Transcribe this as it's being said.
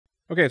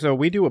Okay, so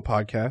we do a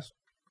podcast.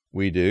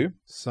 We do.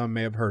 Some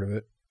may have heard of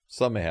it.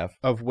 Some may have.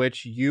 Of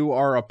which you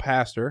are a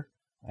pastor.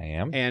 I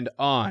am. And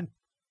on.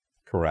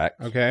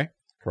 Correct. Okay.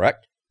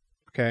 Correct.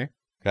 Okay.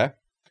 Okay.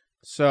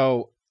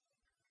 So,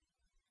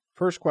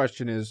 first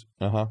question is,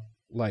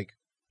 like,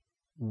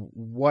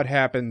 what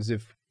happens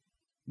if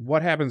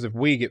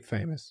we get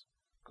famous?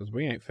 Because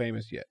we ain't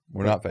famous yet.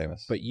 We're not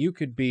famous. But you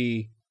could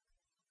be,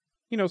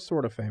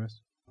 sort of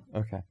famous.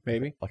 Okay.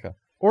 Maybe.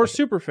 Or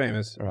super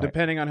famous, right,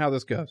 depending on how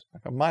this goes.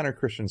 Like a minor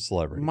Christian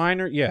celebrity.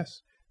 Minor,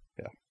 yes.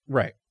 Yeah.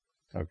 Right.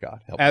 Oh,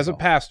 God. Help As a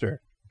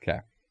pastor.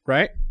 Okay.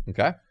 Right?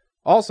 Okay.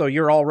 Also,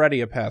 you're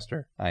already a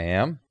pastor. I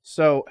am.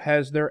 So,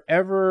 has there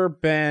ever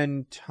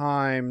been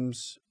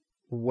times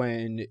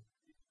when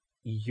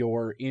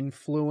your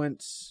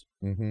influence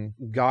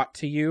got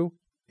to you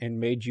and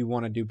made you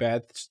want to do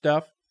bad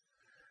stuff?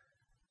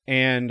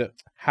 And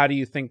how do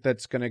you think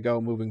that's going to go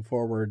moving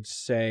forward,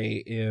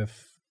 say,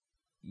 if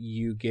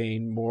you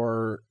gain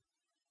more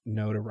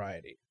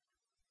notoriety?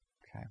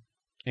 Okay.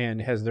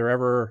 And has there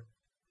ever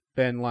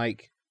been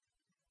like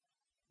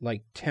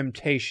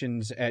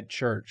temptations at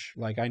church?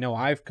 Like, I know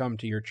I've come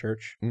to your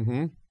church.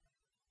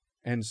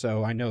 And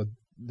so I know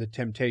the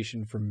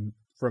temptation from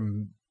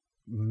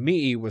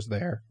me was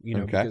there,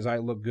 because I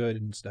look good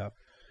and stuff.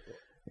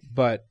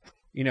 But,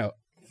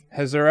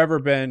 has there ever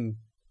been...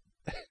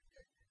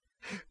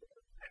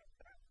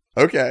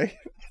 Okay.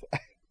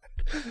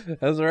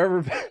 Has there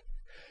ever been...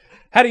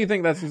 How do you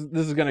think this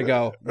is going to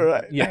go?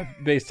 Right. Yeah,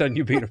 based on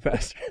you being a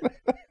pastor.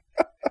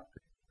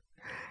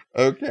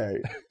 Okay.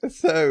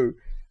 So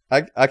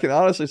I can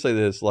honestly say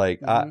this,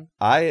 like, I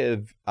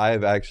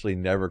have actually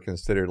never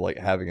considered like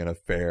having an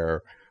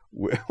affair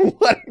with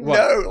what?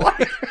 No,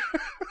 like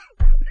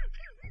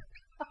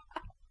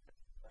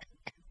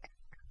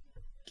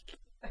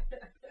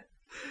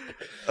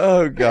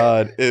oh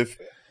God. If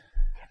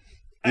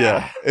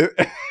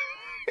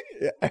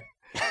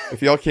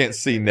y'all can't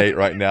see Nate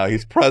right now,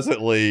 he's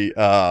presently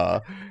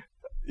I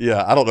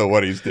don't know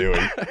what he's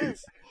doing.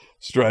 He's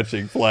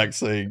stretching,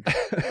 flexing,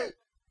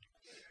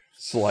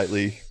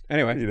 slightly.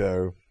 Anyway,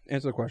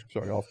 answer the question.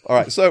 Sorry, all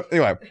right. So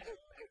anyway,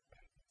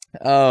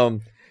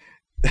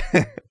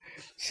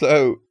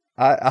 so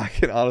I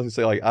can honestly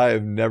say, like, I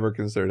have never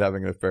considered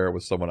having an affair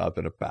with someone I've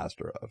been a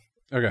pastor of.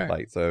 Okay.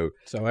 Like, so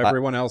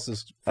everyone else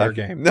is fair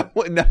game. No,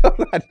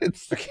 I didn't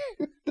say,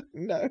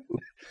 no.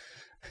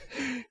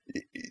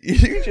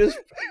 You just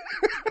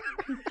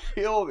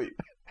kill me.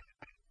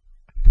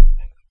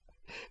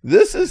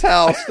 This is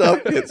how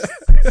stuff gets.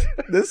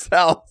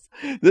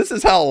 This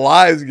is how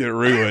lives get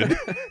ruined.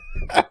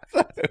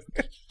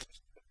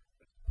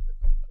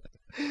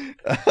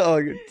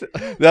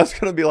 That's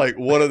going to be like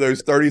one of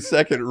those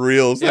 30-second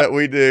reels that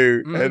we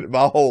do, and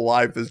my whole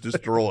life is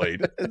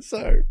destroyed. And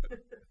so,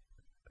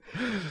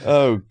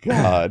 oh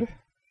God,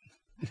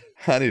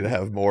 I need to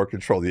have more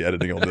control of the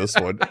editing on this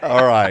one.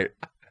 All right.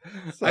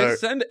 So, I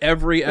send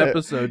every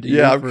episode to you.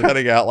 Yeah, I'm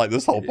cutting out like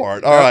this whole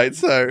part. All right,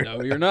 so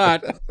no, you're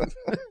not.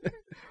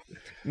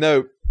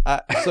 No,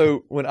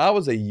 so when I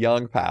was a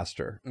young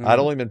pastor, I'd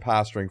only been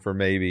pastoring for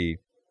maybe,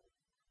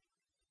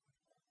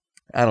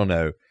 I don't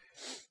know,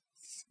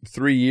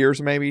 3 years,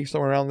 maybe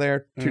somewhere around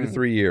there, 2 to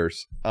 3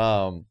 years.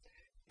 And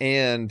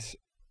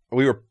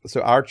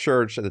our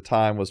church at the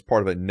time was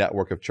part of a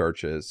network of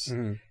churches.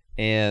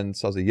 And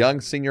so I was a young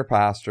senior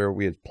pastor.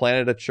 We had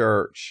planted a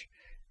church.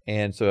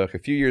 And so a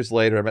few years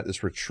later, I'm at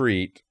this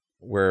retreat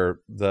where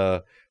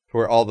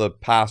all the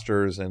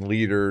pastors and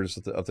leaders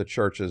of the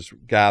churches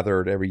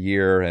gathered every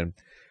year. And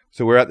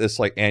so we're at this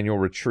like annual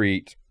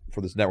retreat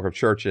for this network of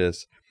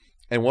churches.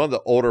 And one of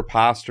the older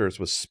pastors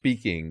was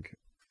speaking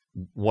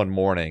one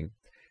morning,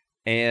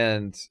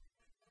 and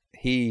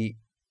he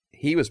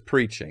was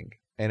preaching,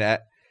 and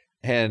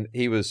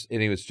he was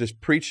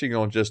just preaching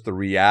on just the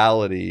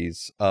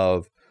realities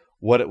of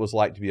what it was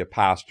like to be a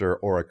pastor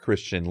or a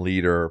Christian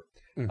leader.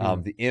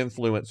 The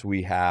influence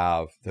we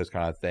have, those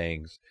kind of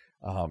things,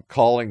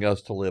 calling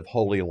us to live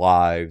holy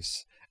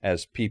lives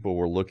as people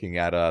were looking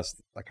at us,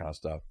 that kind of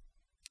stuff.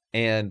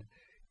 And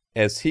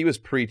as he was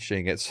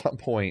preaching, at some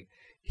point,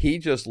 he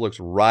just looks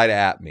right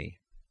at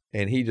me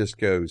and he just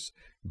goes,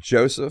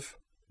 "Joseph,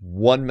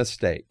 one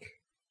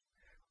mistake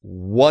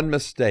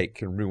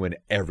can ruin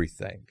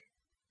everything."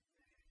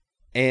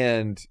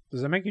 And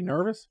does that make you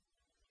nervous?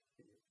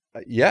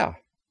 Yeah.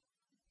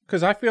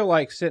 Because I feel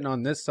like sitting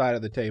on this side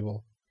of the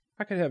table,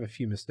 I could have a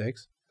few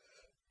mistakes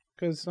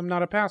because I'm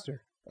not a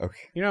pastor.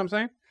 Okay. You know what I'm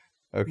saying?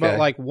 Okay. But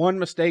like one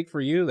mistake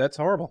for you, that's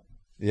horrible.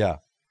 Yeah.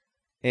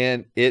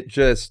 And it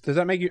just... Does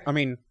that make you, I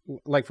mean,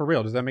 like for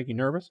real, does that make you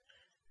nervous?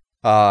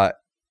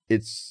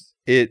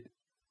 It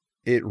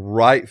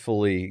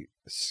rightfully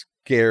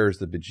scares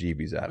the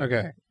bejeebies out of me.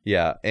 Okay.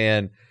 Yeah.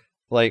 And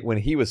like when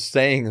he was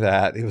saying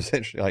that, it was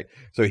interesting. Like,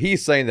 so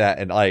he's saying that,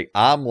 and like,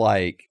 I'm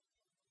like,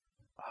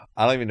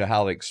 I don't even know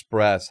how to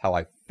express how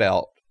I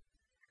felt.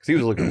 Because he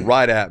was looking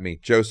right at me.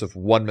 "Joseph,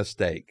 one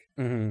mistake.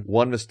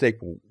 One mistake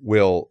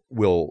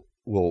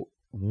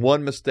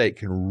one mistake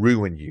can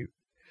ruin you.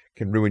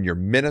 Can ruin your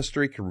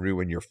ministry, can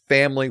ruin your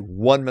family.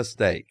 One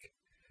mistake."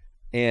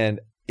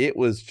 And it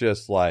was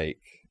just like,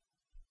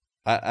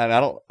 I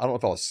don't know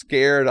if I was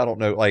scared. I don't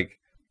know. Like,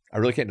 I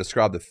really can't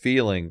describe the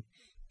feeling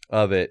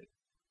of it.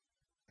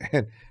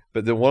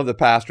 But then one of the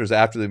pastors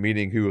after the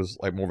meeting, who was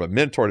like more of a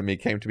mentor to me,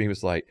 came to me and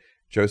was like,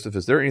 Joseph,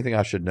 is there anything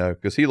I should know?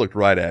 Because he looked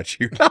right at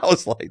you. I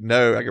was like,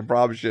 no, I can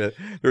promise you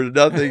there's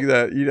nothing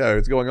that,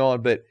 is going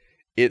on. But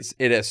it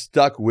has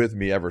stuck with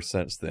me ever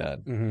since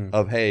then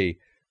of, hey,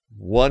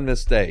 one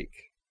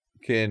mistake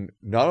can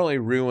not only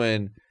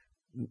ruin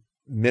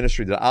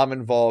ministry that I'm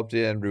involved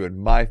in, ruin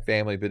my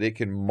family, but it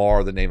can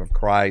mar the name of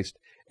Christ,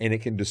 and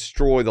it can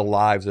destroy the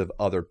lives of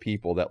other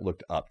people that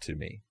looked up to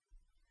me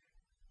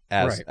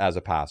as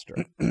a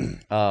pastor.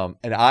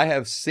 And I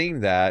have seen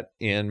that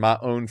in my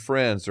own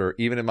friends, or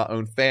even in my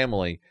own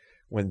family,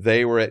 when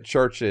they were at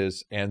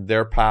churches and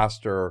their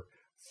pastor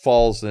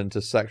falls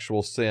into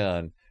sexual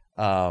sin,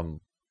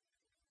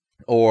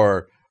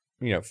 or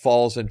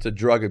falls into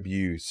drug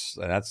abuse,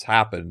 and that's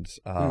happened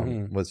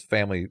with a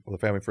family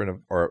friend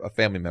or a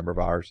family member of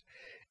ours,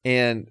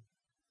 and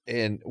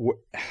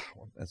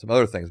some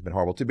other things have been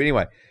horrible too. But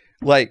anyway,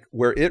 like,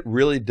 where it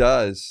really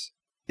does,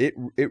 it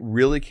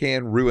really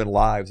can ruin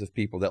lives of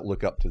people that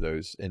look up to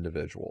those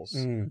individuals.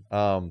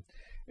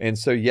 And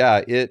so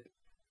it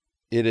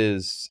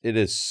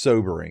is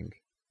sobering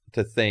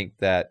to think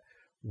that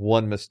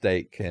one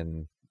mistake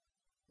can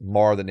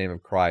mar the name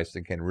of Christ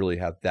and can really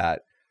have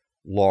that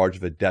large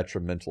of a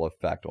detrimental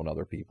effect on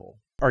other people.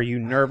 Are you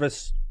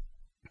nervous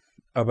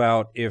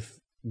about if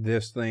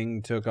this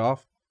thing took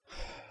off?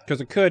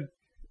 Because it could.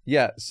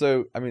 Yeah.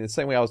 So, I mean, the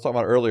same way I was talking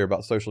about earlier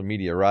about social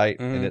media, right?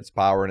 And its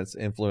power and its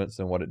influence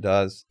and what it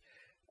does.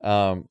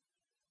 And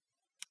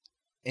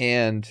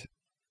because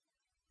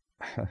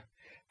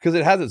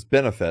it has its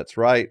benefits,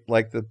 right?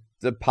 Like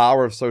the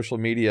power of social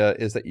media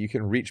is that you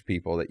can reach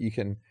people, that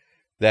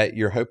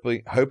you're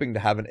hoping to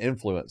have an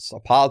influence,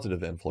 a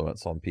positive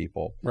influence on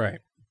people. Right.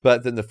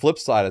 But then the flip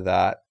side of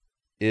that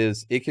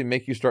is it can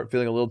make you start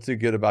feeling a little too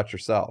good about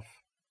yourself.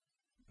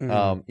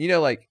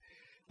 Like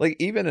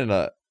even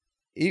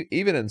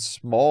in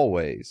small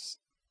ways,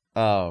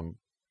 like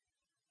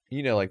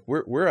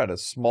we're at a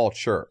small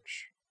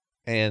church,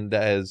 and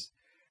that's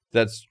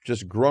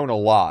just grown a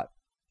lot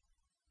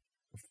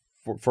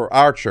for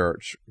our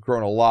church,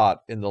 grown a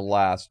lot in the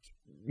last,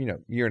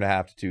 year and a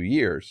half to 2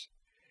 years.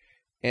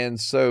 And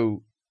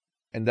so,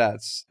 and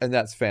that's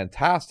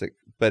fantastic,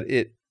 but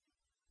it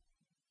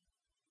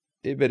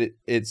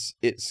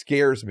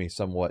scares me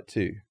somewhat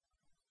too.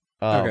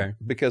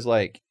 Because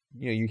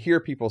you hear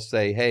people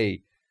say,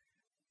 hey,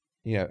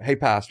 hey,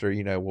 pastor,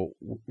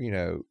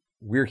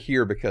 we're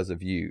here because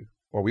of you,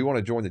 or we want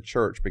to join the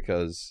church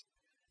because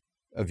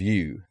of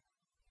you.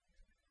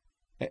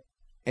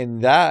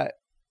 And that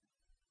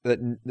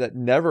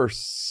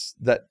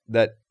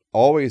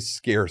always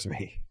scares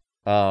me.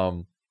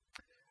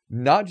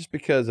 Not just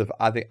because of,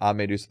 I think I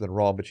may do something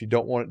wrong, but you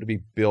don't want it to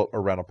be built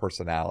around a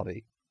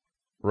personality.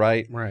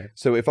 Right.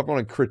 So if I'm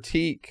going to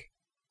critique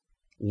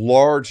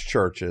large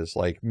churches,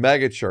 like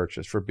mega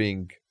churches, for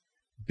being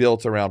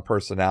built around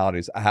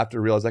personalities, I have to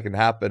realize that can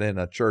happen in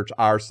a church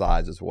our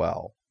size as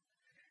well.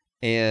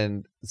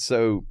 And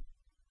so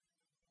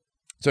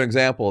an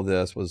example of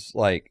this was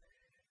I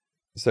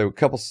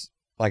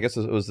guess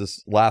it was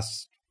this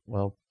last,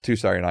 2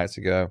 Saturday nights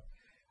ago,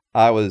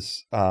 I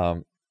was at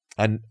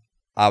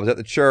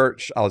the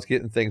church. I was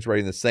getting things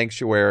ready in the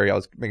sanctuary. I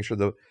was making sure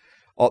the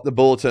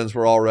bulletins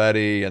were all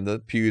ready and the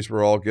pews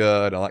were all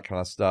good, all that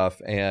kind of stuff.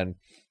 And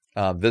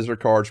visitor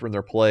cards were in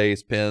their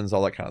place, pins,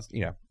 all that kind of,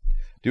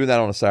 doing that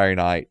on a Saturday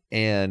night.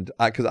 And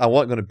because I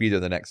wasn't going to be there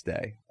the next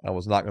day. I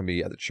was not going to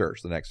be at the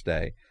church the next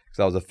day because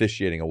I was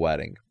officiating a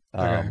wedding.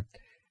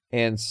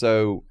 And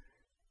so,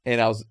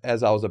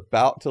 as I was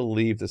about to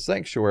leave the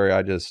sanctuary,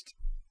 I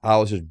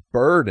was just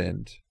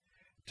burdened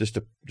just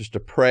to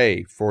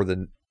pray for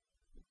that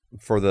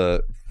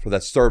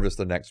service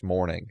the next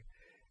morning.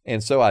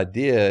 And so I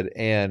did.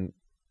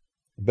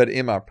 But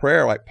in my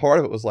prayer, like, part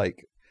of it was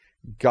like,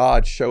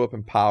 God, show up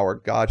in power.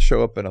 God,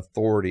 show up in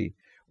authority.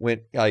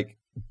 When, like,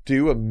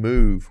 do a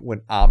move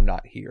when I'm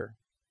not here.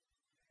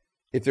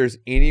 If there's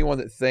anyone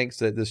that thinks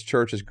that this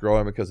church is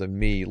growing because of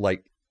me,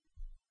 like,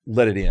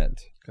 let it end.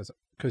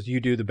 Because you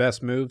do the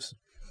best moves?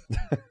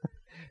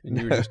 And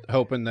you were just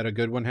hoping that a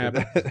good one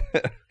happened?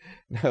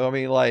 No, I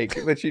mean, like,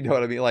 but you know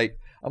what I mean? Like,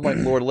 I'm like,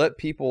 Lord, let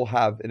people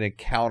have an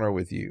encounter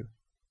with you.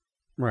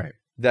 Right.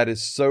 That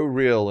is so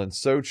real and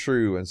so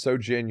true and so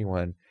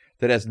genuine,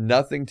 that has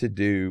nothing to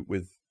do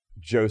with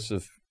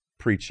Joseph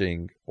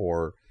preaching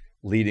or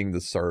leading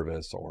the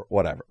service or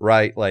whatever,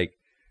 right? Like,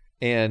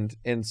 and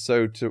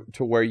so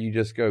to where you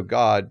just go,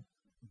 God,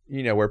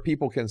 where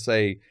people can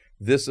say,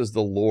 this is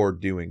the Lord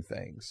doing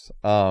things.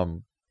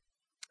 And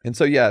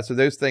so, so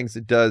those things,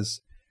 it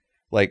does,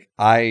 like,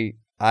 I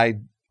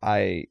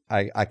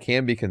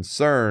can be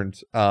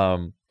concerned,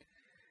 and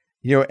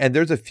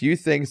there's a few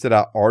things that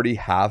I already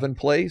have in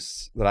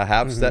place, that I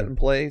have set in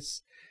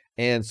place.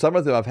 And some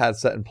of them I've had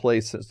set in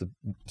place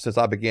since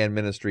I began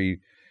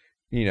ministry,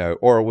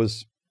 or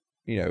was,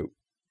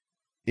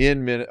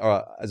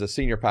 as a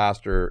senior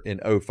pastor in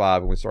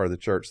 2005 when we started the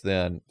church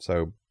then,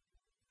 so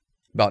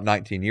about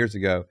 19 years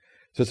ago.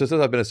 So since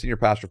I've been a senior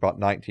pastor for about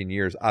 19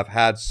 years, I've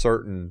had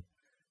certain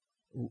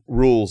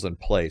rules in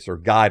place or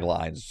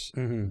guidelines,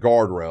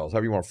 guardrails,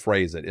 however you want to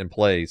phrase it, in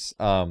place.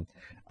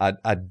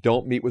 I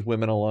don't meet with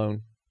women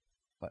alone.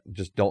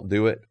 Just don't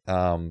do it.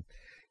 And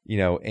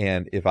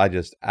if I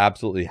just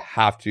absolutely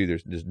have to,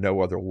 there's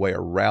no other way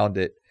around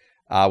it.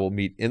 I will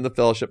meet in the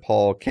fellowship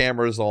hall,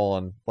 cameras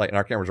on, and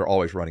our cameras are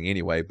always running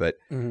anyway, but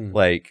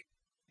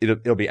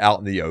it'll be out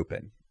in the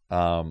open.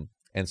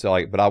 And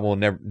so but I will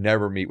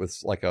never meet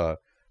with a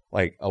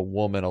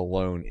woman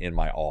alone in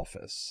my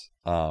office.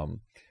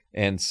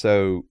 And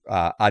so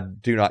I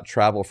do not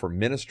travel for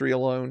ministry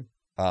alone,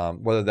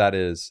 whether that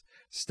is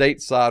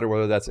stateside or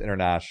whether that's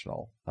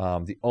international.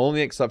 The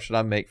only exception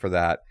I make for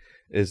that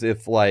is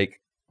if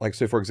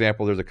so for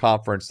example, there's a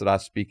conference that I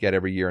speak at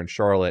every year in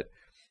Charlotte,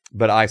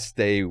 but I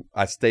stay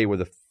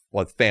with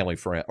family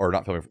friend, or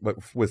not family, but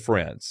with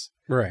friends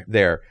right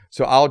there.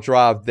 So I'll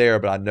drive there,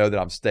 but I know that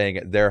I'm staying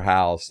at their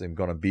house and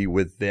going to be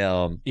with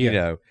them,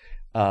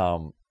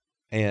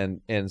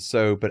 and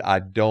so, but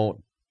I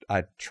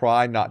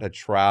try not to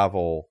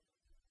travel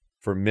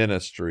for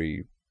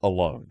ministry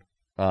alone.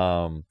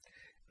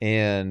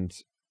 And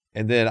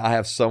then I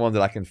have someone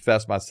that I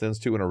confess my sins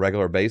to on a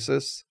regular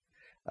basis.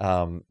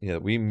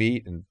 We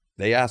meet and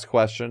they ask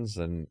questions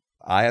and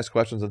I ask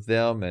questions of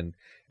them.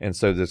 And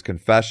so there's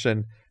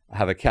confession. I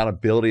have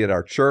accountability at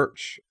our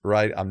church,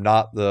 right? I'm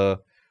not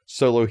the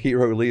solo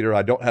hero leader.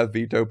 I don't have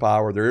veto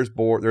power. There's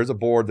a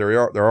board. There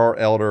are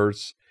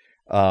elders.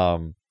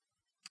 And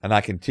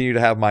I continue to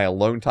have my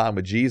alone time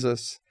with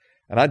Jesus.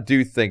 And I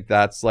do think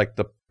that's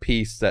the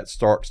piece that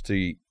starts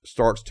to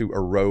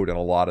erode in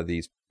a lot of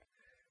these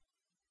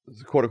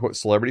quote unquote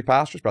celebrity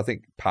pastors, but I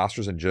think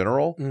pastors in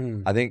general,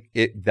 I think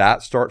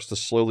that starts to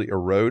slowly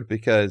erode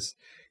because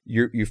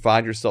you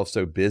find yourself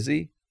so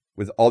busy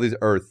with all these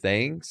other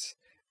things,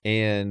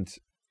 and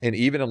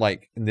even and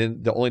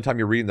then the only time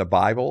you're reading the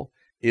Bible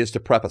is to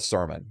prep a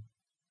sermon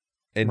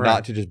and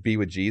not to just be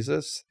with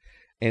Jesus.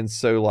 And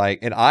so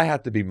and I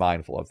have to be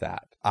mindful of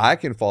that. I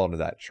can fall into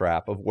that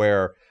trap of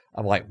where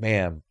I'm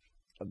man,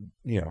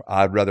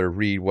 I'd rather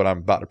read what I'm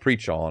about to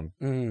preach on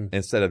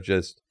instead of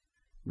just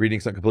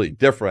reading something completely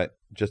different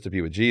just to be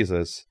with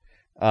Jesus.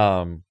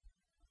 And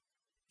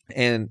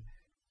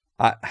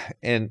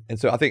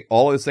so I think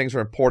all of those things are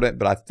important,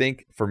 but I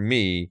think for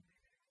me,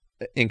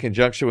 in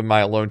conjunction with my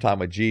alone time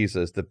with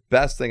Jesus, the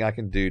best thing I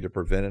can do to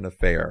prevent an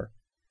affair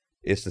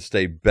is to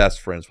stay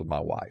best friends with my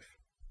wife,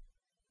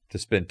 to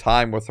spend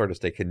time with her, to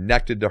stay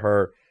connected to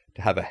her,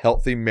 to have a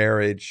healthy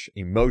marriage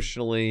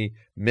emotionally,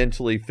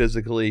 mentally,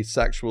 physically,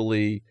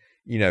 sexually,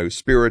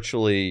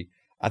 spiritually.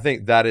 I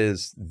think that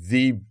is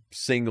the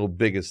single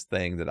biggest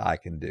thing that I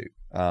can do.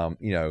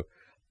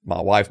 My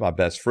wife's my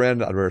best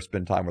friend. I'd rather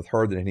spend time with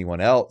her than anyone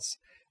else.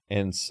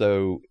 And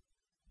so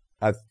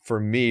for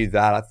me,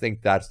 I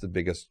think that's the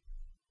biggest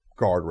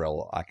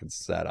guardrail I can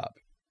set up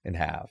and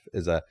have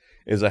is a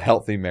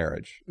healthy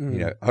marriage.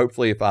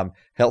 Hopefully if I'm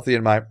healthy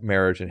in my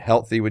marriage and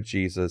healthy with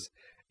Jesus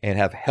and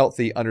have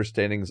healthy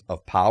understandings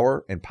of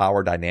power and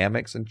power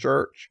dynamics in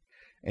church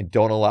and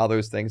don't allow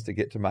those things to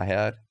get to my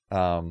head,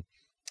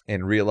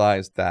 and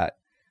realize that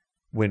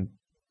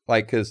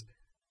because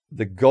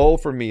the goal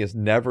for me is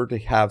never to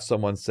have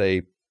someone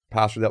say,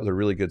 Pastor, that was a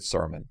really good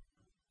sermon.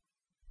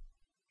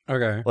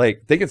 Okay.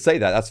 They can say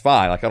that. That's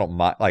fine. I don't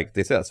mind.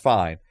 They say that's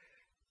fine.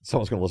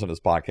 Someone's going to listen to this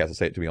podcast and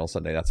say it to me on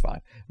Sunday. That's fine.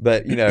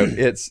 But,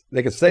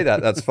 they can say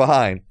that. That's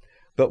fine.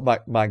 But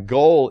my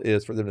goal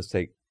is for them to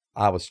say,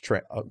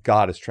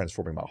 God is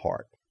transforming my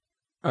heart.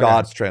 Okay.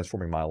 God's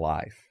transforming my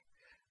life.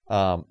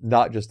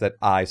 Not just that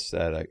I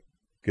said a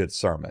good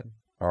sermon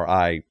or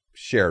I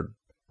shared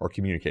or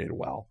communicated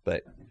well,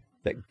 but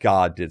that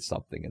God did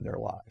something in their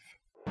life.